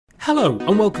Hello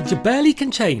and welcome to Barely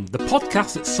Contained, the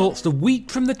podcast that sorts the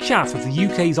wheat from the chaff of the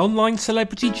UK's online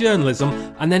celebrity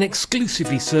journalism and then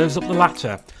exclusively serves up the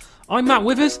latter. I'm Matt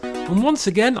Withers, and once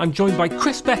again I'm joined by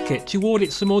Chris Beckett to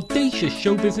audit some audacious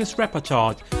show business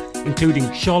reportage,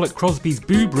 including Charlotte Crosby's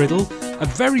boob riddle, a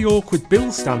very awkward Bill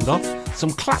standoff,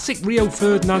 some classic Rio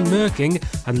Ferdinand merking,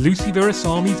 and Lucy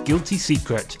Verasamy's guilty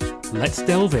secret. Let's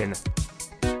delve in.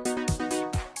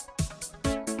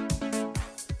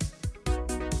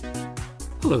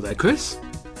 Hello there, Chris.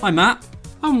 Hi, Matt.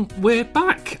 We're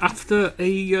back after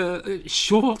a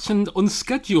short and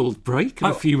unscheduled break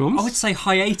of a few months. I would say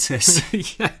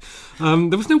hiatus. Yeah.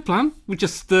 There was no plan. We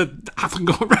just haven't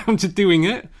got around to doing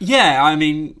it. Yeah, I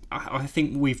mean, I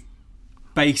think we've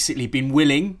basically been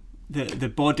willing. The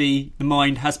body, the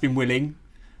mind has been willing.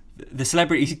 The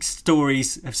celebrity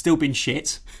stories have still been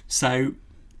shit. So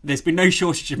there's been no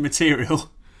shortage of material.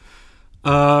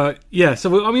 Yeah,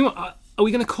 so, I mean... Are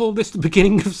we going to call this the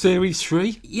beginning of Series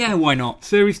 3? Yeah, why not?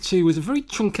 Series 2 was a very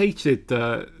truncated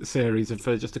series of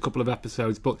just a couple of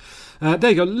episodes. But there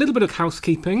you go, a little bit of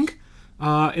housekeeping.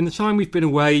 In the time we've been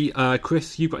away,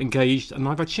 Chris, you got engaged and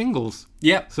I've had shingles.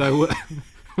 Yep. So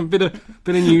a bit of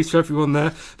news for everyone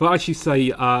there. But as you say,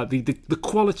 the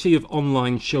quality of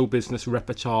online show business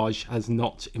reportage has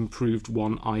not improved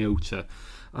one iota.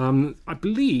 I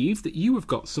believe that you have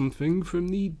got something from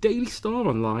the Daily Star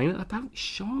online about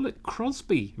Charlotte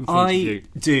Crosby in front of you.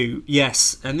 I do,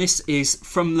 yes. And this is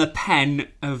from the pen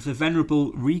of the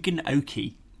venerable Regan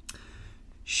Oakey.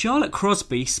 Charlotte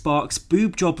Crosby sparks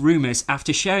boob job rumours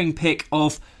after sharing pic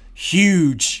of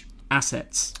huge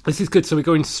assets. This is good. So we're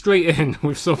going straight in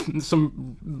with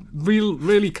some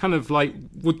really kind of like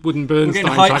Woodward and Bernstein.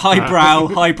 We're getting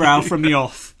highbrow from the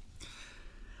off.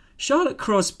 Charlotte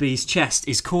Crosby's chest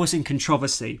is causing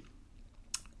controversy.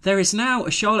 There is now a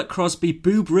Charlotte Crosby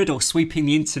boob riddle sweeping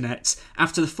the internet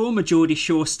after the former Geordie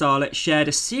Shore starlet shared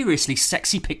a seriously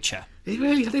sexy picture.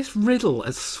 This riddle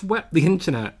has swept the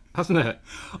internet, hasn't it?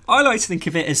 I like to think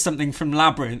of it as something from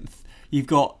Labyrinth. You've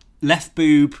got left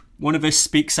boob, one of us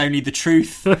speaks only the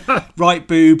truth. Right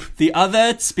boob, the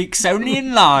other speaks only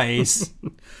in lies.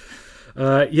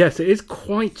 Yes, it is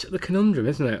quite the conundrum,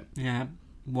 isn't it? Yeah.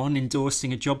 One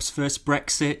endorsing a jobs first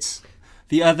Brexit,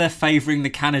 the other favouring the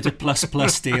Canada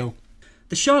Plus deal.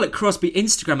 The Charlotte Crosby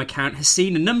Instagram account has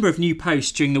seen a number of new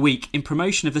posts during the week in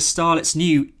promotion of the starlet's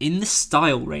new In the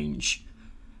Style range.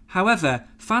 However,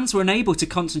 fans were unable to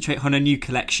concentrate on her new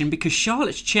collection because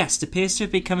Charlotte's chest appears to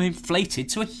have become inflated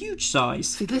to a huge size.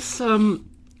 See, this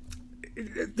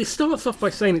starts off by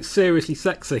saying it's seriously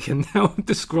sexy and now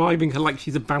describing her like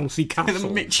she's a bouncy castle.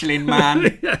 The Michelin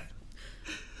man. Yeah.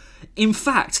 In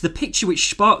fact, the picture which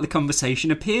sparked the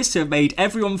conversation appears to have made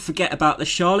everyone forget about the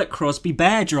Charlotte Crosby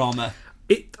bear drama.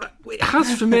 It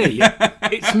has for me.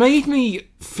 It's made me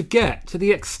forget to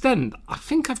the extent I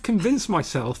think I've convinced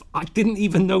myself I didn't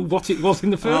even know what it was in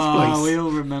the first place. Oh, we all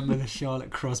remember the Charlotte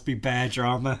Crosby bear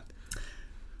drama.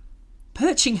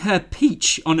 Perching her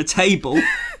peach on a table...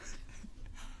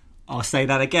 I'll say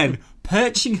that again.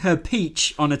 Perching her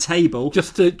peach on a table...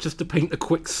 Just to paint a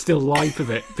quick still life of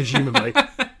it, presumably.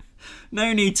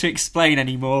 No need to explain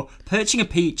anymore. Perching a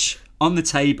peach on the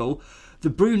table, the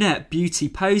brunette beauty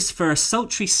posed for a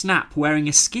sultry snap wearing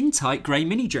a skin-tight grey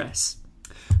mini-dress.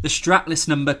 The strapless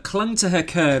number clung to her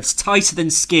curves tighter than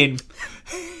skin,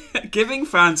 giving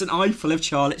fans an eyeful of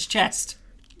Charlotte's chest.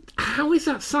 How is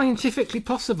that scientifically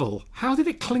possible? How did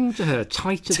it cling to her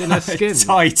tighter than her skin?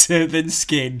 Tighter than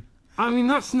skin. I mean,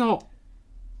 that's not...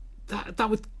 That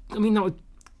would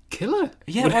kill her.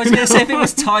 Yeah, I was going to say, if it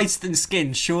was tighter than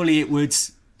skin, surely it would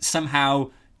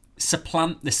somehow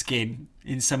supplant the skin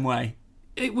in some way.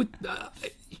 It would...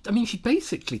 she'd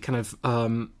basically kind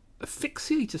of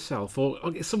asphyxiate herself or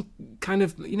get some kind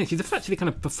of... she's effectively kind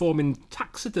of performing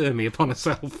taxidermy upon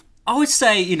herself. I would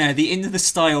say, the In the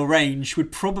Style range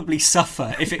would probably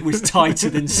suffer if it was tighter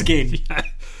than skin. Yeah.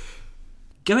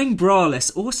 Going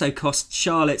braless also cost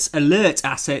Charlotte's alert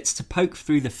assets to poke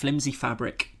through the flimsy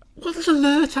fabric. What does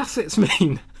alert assets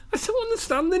mean? I don't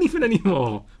understand anything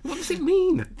anymore. What does it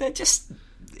mean? They're just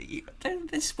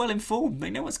well informed. They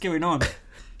know what's going on.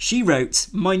 She wrote,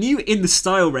 "My new In the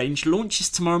Style range launches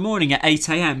tomorrow morning at 8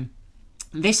 a.m.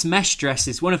 This mesh dress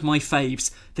is one of my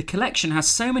faves. The collection has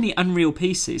so many unreal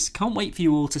pieces. Can't wait for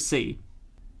you all to see."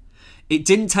 It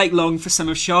didn't take long for some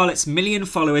of Charlotte's million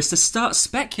followers to start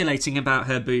speculating about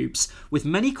her boobs, with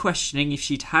many questioning if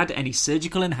she'd had any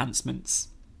surgical enhancements.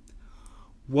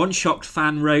 One shocked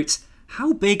fan wrote,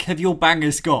 "How big have your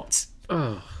bangers got?"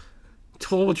 Oh,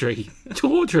 tawdry.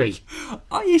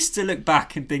 I used to look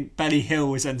back and think Benny Hill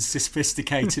was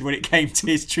unsophisticated when it came to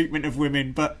his treatment of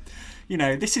women, but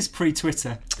this is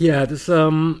pre-Twitter. Yeah, there's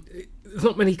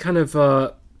not many kind of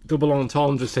double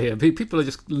entendres here. People are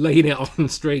just laying it on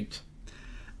straight.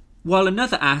 While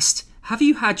another asked, "Have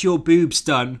you had your boobs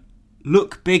done?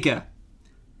 Look bigger."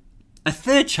 A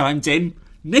third chimed in,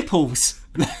 "Nipples."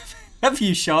 Have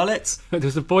you, Charlotte?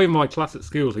 There's a boy in my class at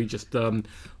school who just,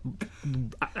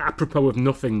 apropos of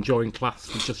nothing during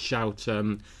class, would just shout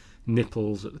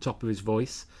nipples at the top of his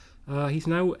voice. He's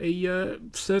now a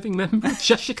serving member of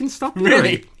Cheshire Constabulary.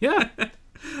 Really? Yeah.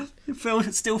 Phil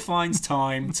still finds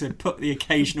time to put the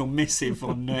occasional missive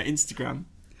on Instagram.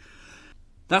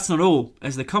 That's not all,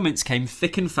 as the comments came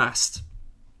thick and fast.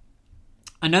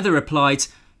 Another replied,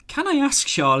 "Can I ask,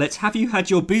 Charlotte, have you had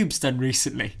your boobs done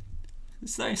recently?"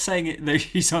 It's like saying it though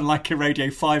she's on like a Radio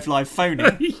 5 live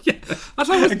phone-in. Yeah. As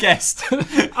I was, a guest.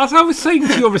 As I was saying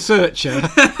to your researcher,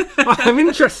 I'm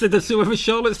interested as to whether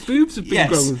Charlotte's boobs have been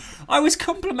grown. I was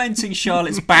complimenting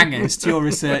Charlotte's bangers to your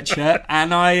researcher,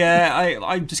 and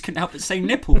I just couldn't help but say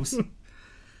nipples.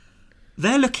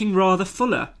 They're looking rather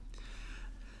fuller.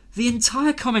 The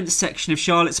entire comments section of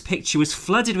Charlotte's picture was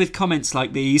flooded with comments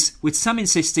like these, with some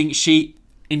insisting she,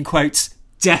 in quotes,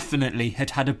 definitely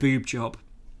had a boob job.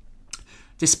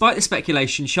 Despite the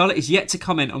speculation, Charlotte is yet to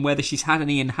comment on whether she's had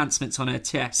any enhancements on her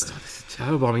chest. That's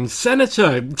terrible. I mean,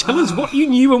 Senator, tell us what you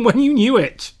knew and when you knew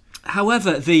it.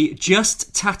 However, the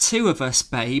 "just tattoo of us,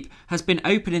 babe" has been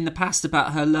open in the past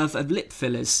about her love of lip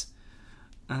fillers.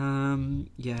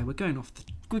 We're going off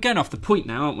the point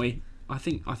now, aren't we? I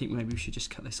think maybe we should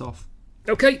just cut this off.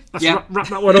 Okay, let's wrap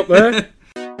that one up there.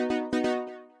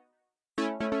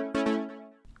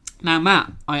 Now,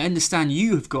 Matt, I understand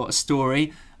you have got a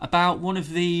story about one of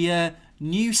the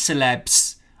new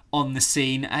celebs on the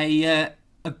scene, a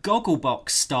Gogglebox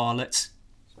starlet.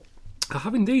 I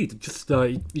have indeed.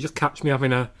 You just catch me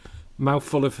having a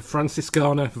mouthful of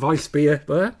Franciscana Weiss beer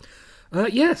there.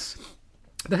 Yes,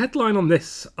 the headline on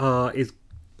this is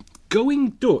Going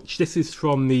Dutch. This is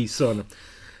from The Sun.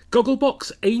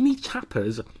 Gogglebox Amy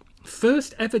Tapper's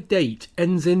first ever date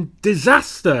ends in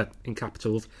disaster, in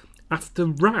capitals, after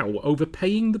row over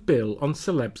paying the bill on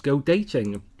Celebs Go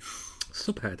Dating.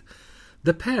 Subhead.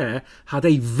 The pair had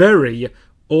a very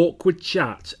awkward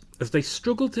chat as they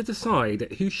struggled to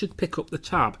decide who should pick up the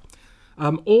tab.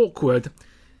 Awkward.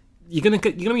 You're gonna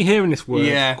be hearing this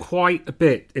word quite a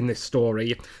bit in this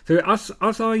story. So as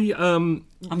I'm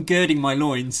girding my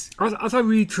loins. As I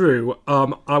read through,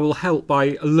 I will help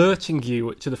by alerting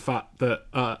you to the fact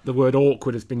that the word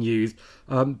awkward has been used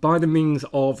by the means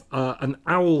of an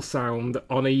owl sound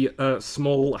on a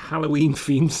small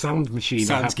Halloween-themed sound machine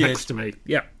I have next to me.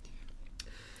 Yeah.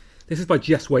 This is by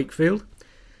Jess Wakefield.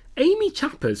 Amy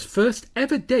Tapper's first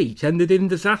ever date ended in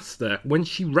disaster when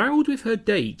she rowed with her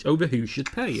date over who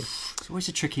should pay. It's always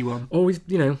a tricky one. Always,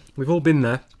 we've all been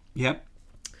there. Yep.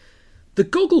 The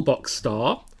Gogglebox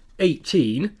star,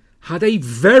 18, had a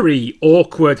very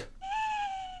awkward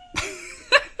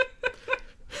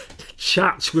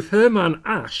chat with her man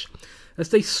Ash as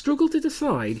they struggled to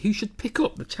decide who should pick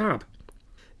up the tab.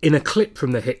 In a clip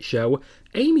from the hit show,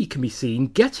 Amy can be seen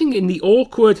getting in the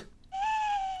awkward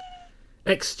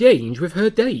exchange with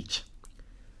her date.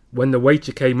 When the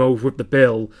waiter came over with the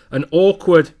bill, an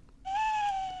awkward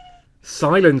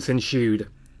silence ensued.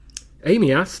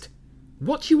 Amy asked,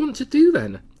 "What do you want to do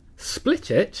then? Split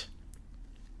it?"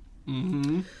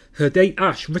 Mm-hmm. Her date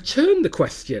Ash returned the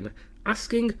question,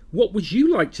 asking, "What would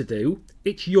you like to do?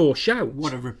 It's your shout."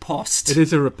 What a riposte. It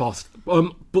is a riposte.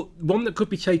 But one that could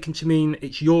be taken to mean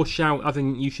it's your shout as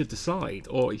in you should decide,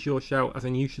 or it's your shout as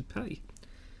in you should pay.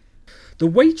 The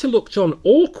waiter looked on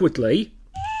awkwardly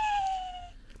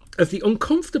as the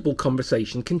uncomfortable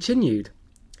conversation continued.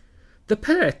 The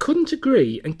pair couldn't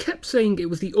agree and kept saying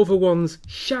it was the other one's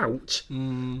shout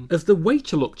as the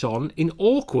waiter looked on in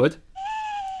awkward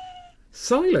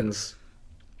silence.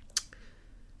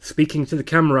 Speaking to the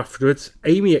camera afterwards,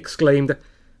 Amy exclaimed,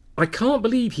 "I can't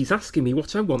believe he's asking me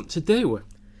what I want to do.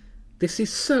 This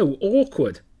is so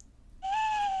awkward."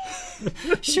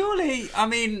 Surely, I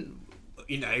mean,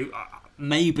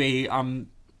 maybe I'm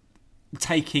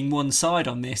taking one side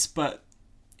on this, but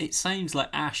it seems like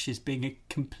Ash is being a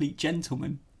complete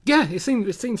gentleman. Yeah, it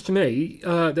seems to me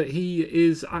that he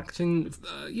is acting,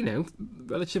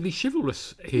 relatively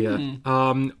chivalrous here.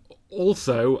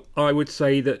 Also, I would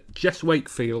say that Jess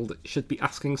Wakefield should be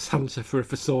asking Santa for a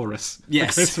thesaurus.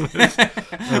 Yes. For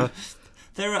Christmas.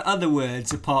 There are other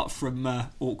words apart from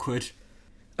awkward.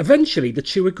 Eventually, the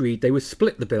two agreed they would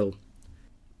split the bill.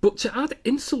 But to add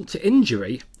insult to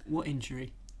injury... What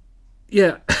injury?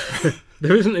 Yeah,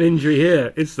 there isn't an injury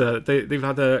here, is there? They've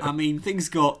had a... I mean, things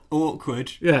got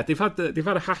awkward. Yeah, they've had a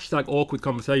hashtag awkward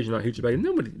conversation about who to pay.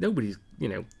 Nobody's,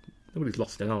 Nobody's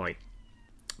lost an eye.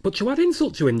 But to add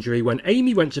insult to injury, when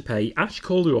Amy went to pay, Ash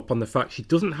called her up on the fact she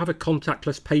doesn't have a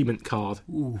contactless payment card.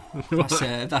 Ooh,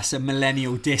 that's a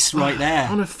millennial diss right there.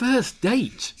 On a first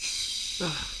date.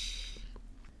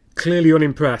 Clearly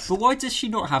unimpressed. But why does she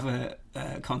not have a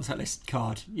contactless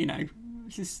card? You know,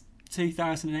 this is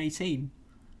 2018.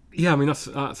 Yeah, I mean, that's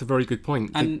a very good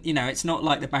point. And, you know, it's not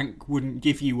like the bank wouldn't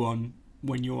give you one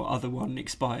when your other one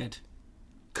expired.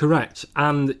 Correct.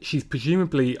 And she's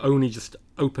presumably only just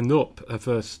opened up her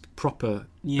first proper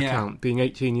account, being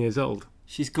 18 years old.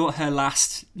 She's got her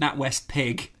last NatWest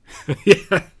pig.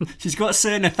 Yeah. She's got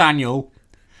Sir Nathaniel,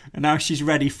 and now she's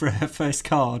ready for her first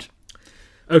card.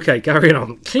 Okay, carrying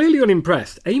on. Clearly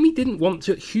unimpressed, Amy didn't want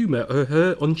to humour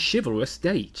her unchivalrous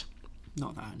date.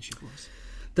 Not that unchivalrous.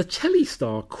 The telly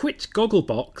star quit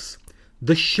Gogglebox,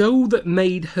 the show that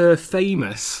made her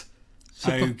famous.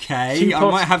 Okay,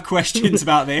 I might have questions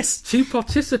about this. To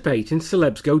participate in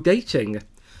Celebs Go Dating.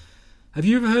 Have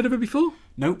you ever heard of her before?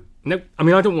 Nope. Nope. I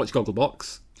mean, I don't watch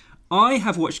Gogglebox. I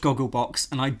have watched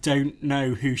Gogglebox, and I don't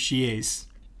know who she is.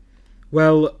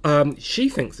 Well, she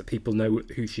thinks that people know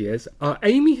who she is.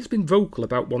 Amy has been vocal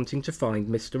about wanting to find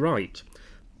Mr. Right.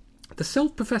 The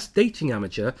self-professed dating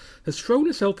amateur has thrown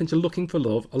herself into looking for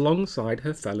love alongside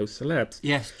her fellow celebs.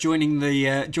 Yes, joining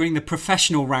the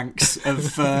professional ranks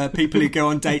of people who go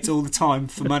on dates all the time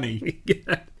for money.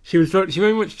 Yeah. She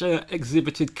very much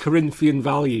exhibited Corinthian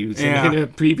values in her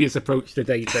previous approach to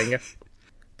dating.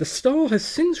 The star has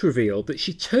since revealed that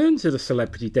she turned to the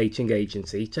celebrity dating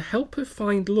agency to help her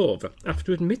find love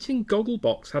after admitting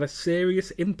Gogglebox had a serious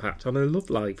impact on her love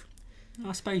life.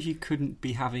 I suppose you couldn't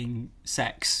be having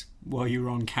sex while you were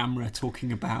on camera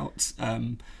talking about,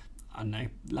 I don't know,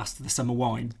 Last of the Summer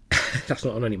Wine. That's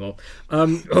not on anymore.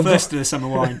 First of the Summer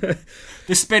Wine.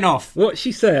 The spin-off. What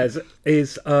she says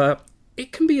is,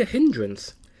 it can be a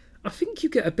hindrance. I think you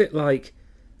get a bit like,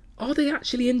 are they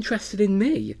actually interested in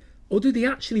me? Or do they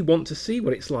actually want to see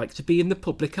what it's like to be in the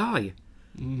public eye?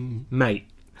 Mate.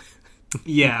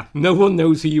 Yeah. No one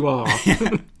knows who you are.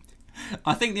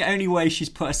 I think the only way she's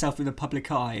put herself in the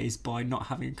public eye is by not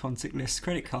having a contactless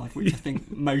credit card, which I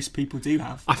think most people do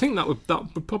have. I think that would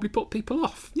probably put people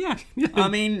off. Yeah. I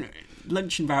mean,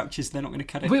 luncheon vouchers, they're not going to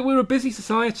cut it. We're a busy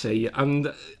society,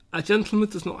 and a gentleman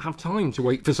does not have time to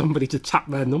wait for somebody to tap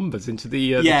their numbers into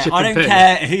the chip I and don't pin.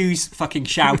 care whose fucking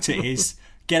shout it is.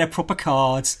 Get a proper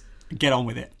card and get on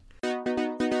with it.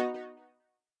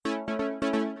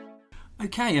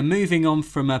 Okay, and moving on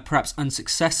from a perhaps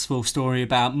unsuccessful story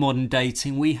about modern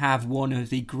dating, we have one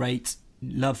of the great,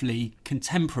 lovely,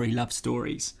 contemporary love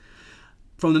stories.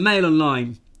 From the Mail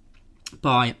Online,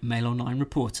 by Mail Online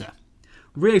reporter.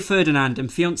 Rio Ferdinand and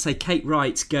fiancée Kate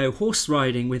Wright go horse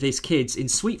riding with his kids in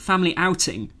sweet family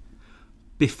outing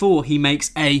before he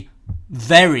makes a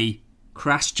very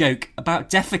crass joke about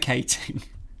defecating.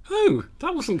 Oh,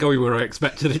 that wasn't going where I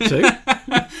expected it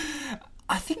to.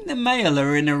 I think the Mail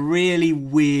are in a really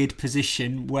weird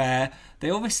position where they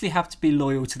obviously have to be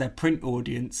loyal to their print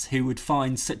audience who would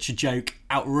find such a joke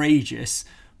outrageous,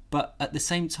 but at the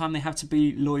same time they have to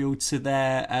be loyal to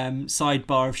their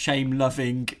sidebar of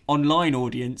shame-loving online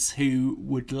audience who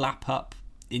would lap up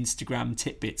Instagram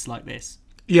tidbits like this.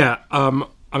 Yeah,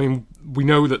 I mean, we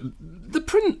know that the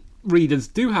print readers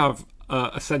do have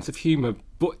a sense of humour,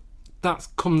 but that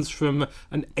comes from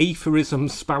an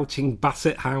aphorism-spouting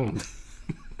basset hound.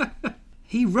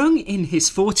 He rung in his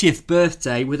 40th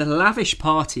birthday with a lavish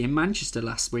party in Manchester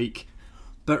last week.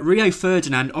 But Rio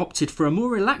Ferdinand opted for a more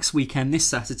relaxed weekend this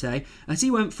Saturday as he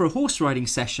went for a horse riding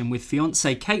session with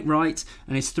fiancée Kate Wright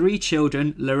and his 3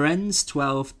 children, Lorenz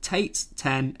 12, Tate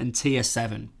 10 and Tia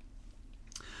 7.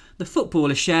 The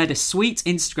footballer shared a sweet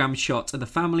Instagram shot of the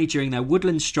family during their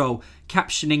woodland stroll,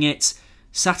 captioning it,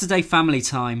 "Saturday family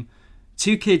time.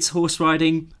 2 kids horse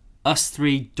riding, us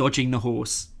 3 dodging the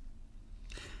horse."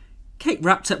 Kate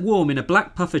wrapped up warm in a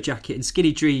black puffer jacket and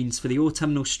skinny jeans for the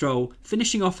autumnal stroll,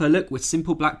 finishing off her look with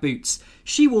simple black boots.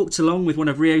 She walked along with one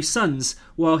of Rio's sons,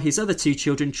 while his other 2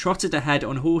 children trotted ahead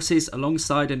on horses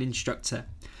alongside an instructor.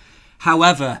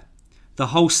 However, the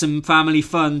wholesome family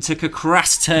fun took a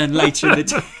crass turn later in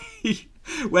the day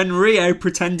when Rio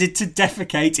pretended to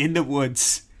defecate in the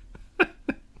woods.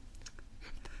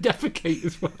 Defecate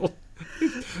as well.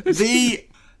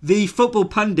 The football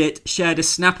pundit shared a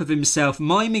snap of himself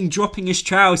miming dropping his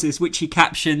trousers, which he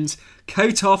captioned,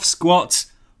 "Coat off, squat,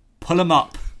 pull 'em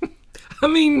up." I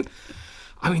mean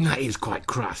that is quite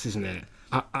crass, isn't it?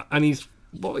 And he's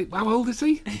how old is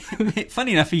he?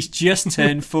 Funny enough, he's just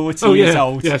turned 40 years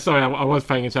old. Yeah, sorry, I was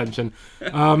paying attention.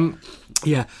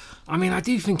 Yeah, I mean, I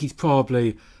do think he's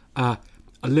probably a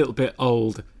little bit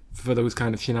old for those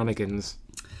kind of shenanigans.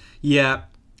 Yeah,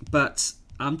 But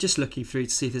I'm just looking through to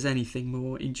see if there's anything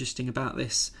more interesting about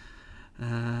this.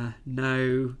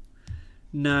 No.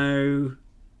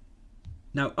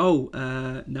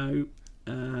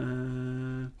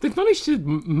 They've managed to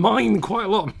mine quite a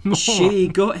lot more. She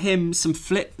got him some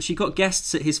She got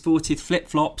guests at his 40th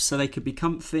flip-flops so they could be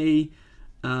comfy.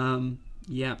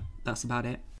 Yeah, that's about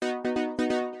it.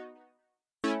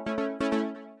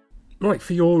 Right,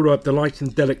 for your delight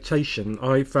and delectation,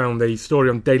 I found a story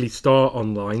on Daily Star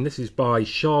online. This is by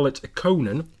Charlotte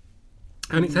Crosby,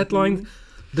 and it's headlined,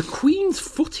 "The Queen's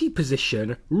footy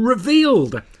position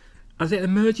revealed as it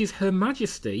emerges Her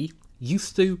Majesty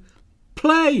used to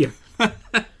play."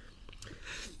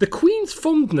 The Queen's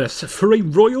fondness for a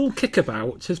royal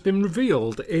kickabout has been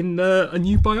revealed in a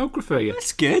new biography.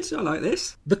 That's good, I like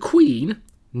this. The Queen,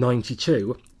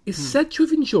 92, is said to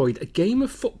have enjoyed a game of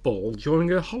football during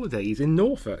her holidays in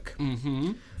Norfolk.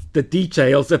 Mm-hmm. The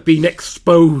details have been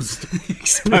exposed.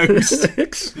 Exposed.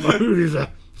 Exposed.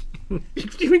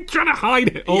 You've been trying to hide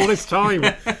it all this time.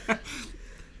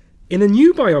 In a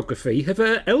new biography of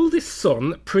her eldest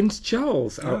son, Prince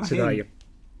Charles, out today.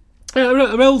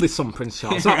 Her eldest son, Prince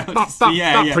Charles.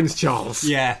 That Prince Charles.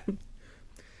 Yeah.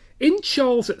 In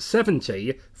Charles at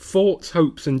 70, Thoughts,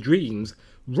 Hopes and Dreams,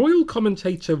 royal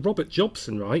commentator Robert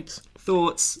Jobson writes,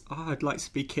 "Thoughts, I'd like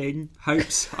to be king.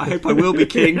 Hopes, I hope I will be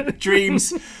king.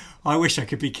 Dreams, I wish I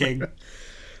could be king."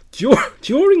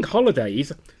 During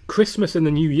holidays, Christmas and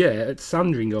the New Year at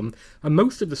Sandringham, and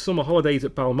most of the summer holidays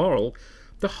at Balmoral,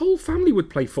 the whole family would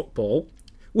play football,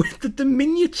 with the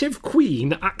diminutive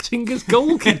Queen acting as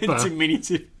goalkeeper.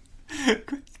 Diminutive.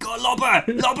 Got a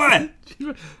lobber!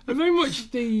 Very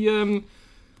much the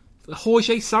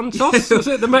Jorge Santos, was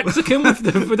it? The Mexican with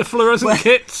the fluorescent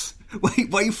kits?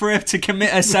 Wait for her to commit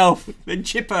herself and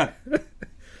chip her.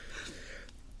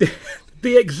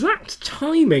 The exact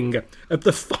timing of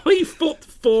the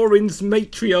 5'4"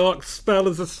 matriarch spell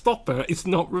as a stopper is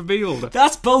not revealed.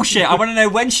 That's bullshit. I want to know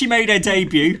when she made her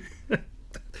debut.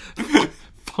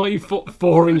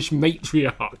 5'4"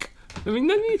 matriarch. I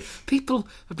mean, people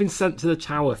have been sent to the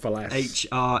Tower for less.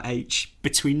 HRH,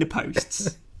 between the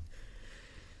posts.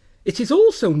 It is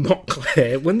also not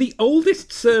clear when the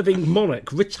oldest serving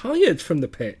monarch retired from the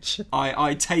pitch.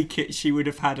 I take it she would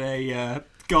have had a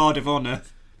guard of honour.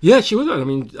 Yeah, she would have. I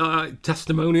mean,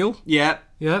 testimonial. Yeah.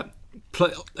 Yeah.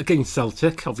 Play against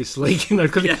Celtic, obviously,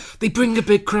 because they bring a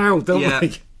big crowd, don't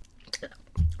they?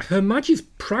 Her Majesty's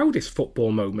proudest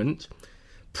football moment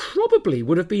probably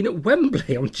would have been at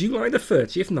Wembley on July the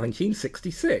 30th,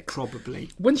 1966. Probably.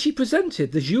 When she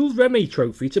presented the Jules Rimet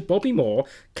Trophy to Bobby Moore,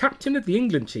 captain of the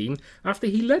England team, after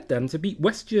he led them to beat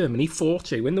West Germany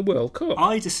 4-2 in the World Cup.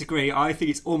 I disagree. I think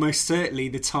it's almost certainly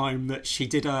the time that she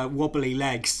did her wobbly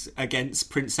legs against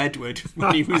Prince Edward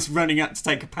when he was running up to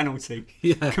take a penalty.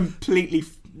 Yeah. Completely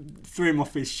threw him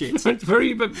off his shit.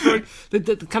 very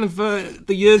the kind of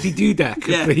the Jersey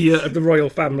Dudek of the royal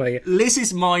family.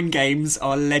 Liz's mind games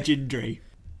are legendary.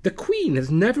 The Queen has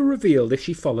never revealed if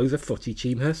she follows a footy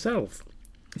team herself.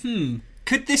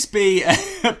 Could this be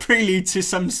a prelude to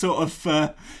some sort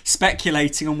of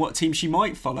speculating on what team she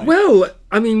might follow? Well,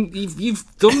 I mean, you've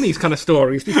done these kind of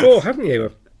stories before, haven't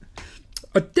you?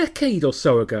 A decade or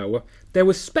so ago, there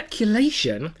was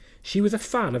speculation she was a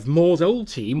fan of Moore's old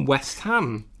team, West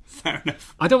Ham. Fair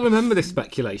enough. I don't remember this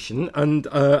speculation, and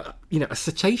a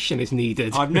citation is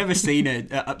needed. I've never seen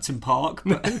it at Upton Park,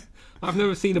 but I've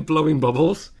never seen her blowing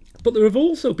bubbles. But there have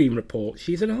also been reports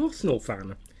she's an Arsenal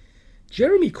fan.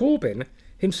 Jeremy Corbyn,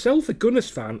 himself a Gunners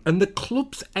fan, and the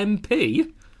club's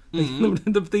MP, the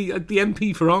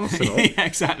MP for Arsenal, yeah,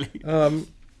 exactly,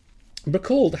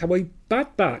 recalled how a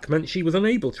bad back meant she was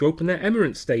unable to open their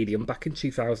Emirates Stadium back in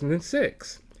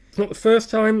 2006. It's not the first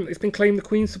time it's been claimed the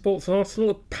Queen supports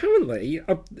Arsenal. Apparently,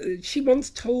 she once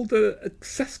told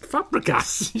Cesc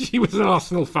Fabregas she was an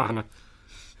Arsenal fan.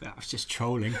 That was just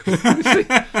trolling.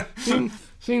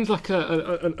 Seems like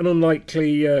an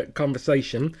unlikely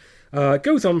conversation.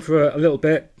 Goes on for a little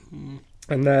bit.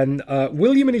 And then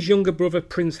William and his younger brother,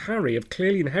 Prince Harry, have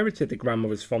clearly inherited their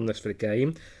grandmother's fondness for the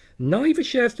game. Neither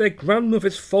shares their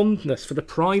grandmother's fondness for the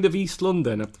pride of East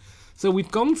London. So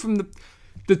we've gone from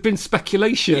there's been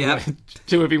speculation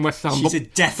to have been West Ham. She's a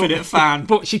definite fan.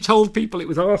 But she told people it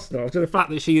was Arsenal, to the fact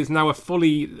that she is now a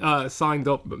fully signed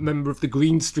up member of the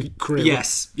Green Street crew.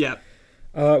 Yes, yeah.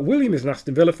 William is an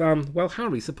Aston Villa fan, while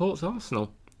Harry supports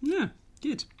Arsenal. Yeah,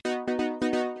 good.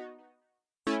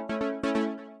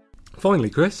 Finally,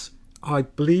 Chris, I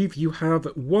believe you have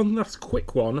one last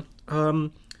quick one.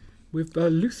 with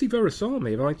Lucy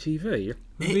Verasamy of ITV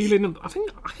revealing,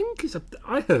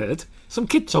 I heard, some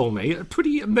kid told me, a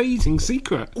pretty amazing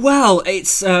secret. Well,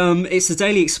 it's the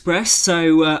Daily Express,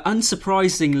 so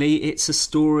unsurprisingly, it's a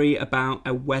story about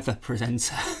a weather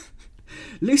presenter.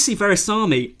 Lucy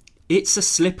Verasamy, it's a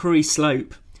slippery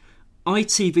slope.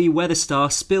 ITV weather star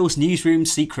spills newsroom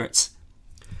secrets.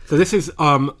 So this is,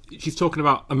 she's talking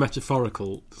about a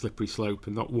metaphorical slippery slope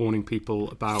and not warning people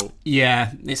about...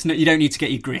 Yeah, you don't need to get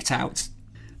your grit out.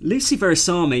 Lucy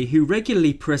Verasamy, who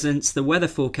regularly presents the weather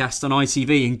forecast on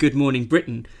ITV in Good Morning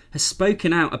Britain, has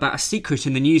spoken out about a secret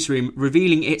in the newsroom,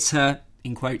 revealing it's her,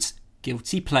 in quotes,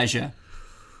 guilty pleasure.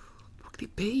 What could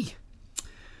it be?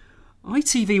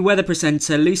 ITV weather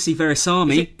presenter Lucy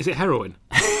Verasamy... Is it heroin?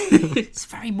 It's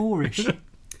very Moorish.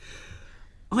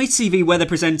 ITV weather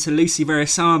presenter Lucy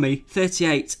Verasamy,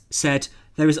 38, said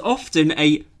there is often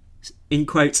a, in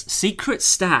quotes, secret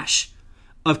stash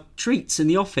of treats in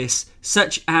the office,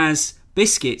 such as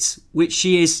biscuits, which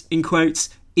she is, in quotes,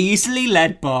 easily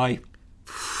led by.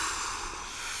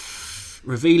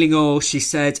 Revealing all, she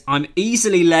said, I'm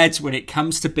easily led when it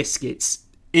comes to biscuits.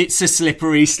 It's a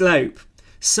slippery slope.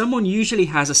 Someone usually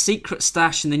has a secret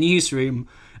stash in the newsroom,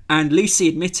 and Lucy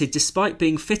admitted, despite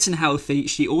being fit and healthy,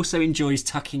 she also enjoys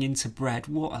tucking into bread.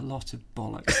 What a lot of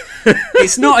bollocks.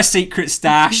 It's not a secret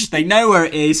stash. They know where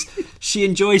it is. She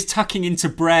enjoys tucking into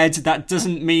bread. That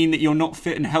doesn't mean that you're not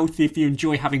fit and healthy if you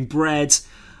enjoy having bread.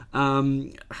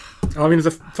 There's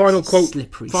a final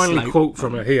quote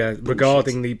from her here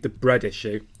regarding the bread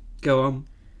issue. Go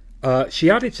on. She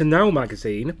added to Now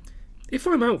magazine, if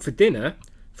I'm out for dinner,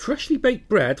 freshly baked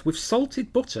bread with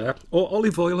salted butter or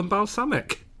olive oil and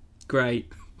balsamic.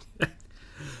 Great.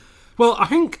 Well, I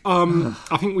think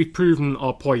we've proven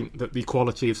our point that the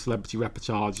quality of celebrity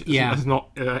reportage has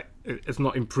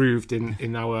not improved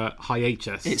in our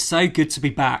hiatus. It's so good to be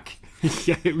back.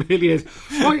 Yeah, it really is.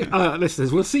 Right,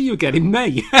 listeners, we'll see you again in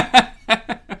May.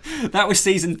 That was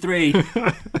season 3.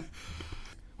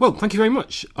 Well, thank you very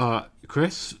much,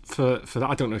 Chris, for that.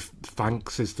 I don't know if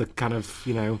thanks is the kind of,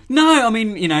 No, I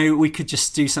mean, we could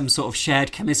just do some sort of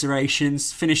shared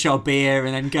commiserations, finish our beer,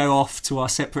 and then go off to our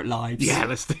separate lives. Yeah,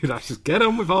 let's do that. Just get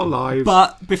on with our lives.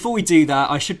 But before we do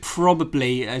that, I should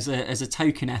probably, as a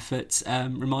token effort,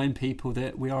 remind people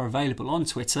that we are available on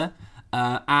Twitter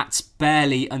at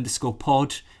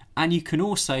barely_pod, and you can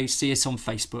also see us on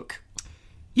Facebook.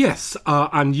 Yes,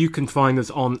 and you can find us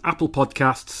on Apple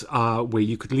Podcasts, where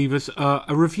you could leave us a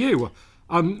review.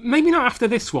 Maybe not after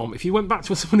this one. If you went back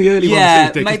to some of the early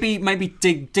ones, yeah, maybe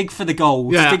dig for the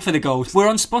gold. Yeah. Dig for the gold. We're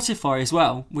on Spotify as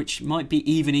well, which might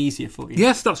be even easier for you.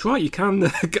 Yes, that's right. You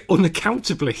can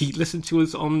unaccountably listen to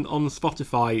us on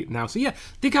Spotify now. So yeah,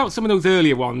 dig out some of those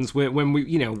earlier ones when we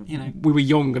we were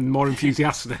young and more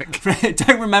enthusiastic.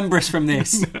 Don't remember us from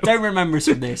this. No. Don't remember us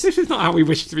from this. This is not how we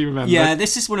wish to be remembered. Yeah,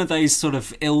 this is one of those sort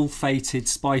of ill-fated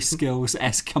Spice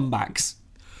Girls-esque comebacks.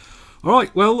 All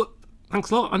right. Well. Thanks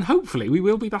a lot, and hopefully we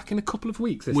will be back in a couple of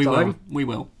weeks this time. We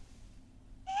will.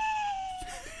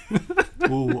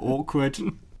 Ooh, awkward.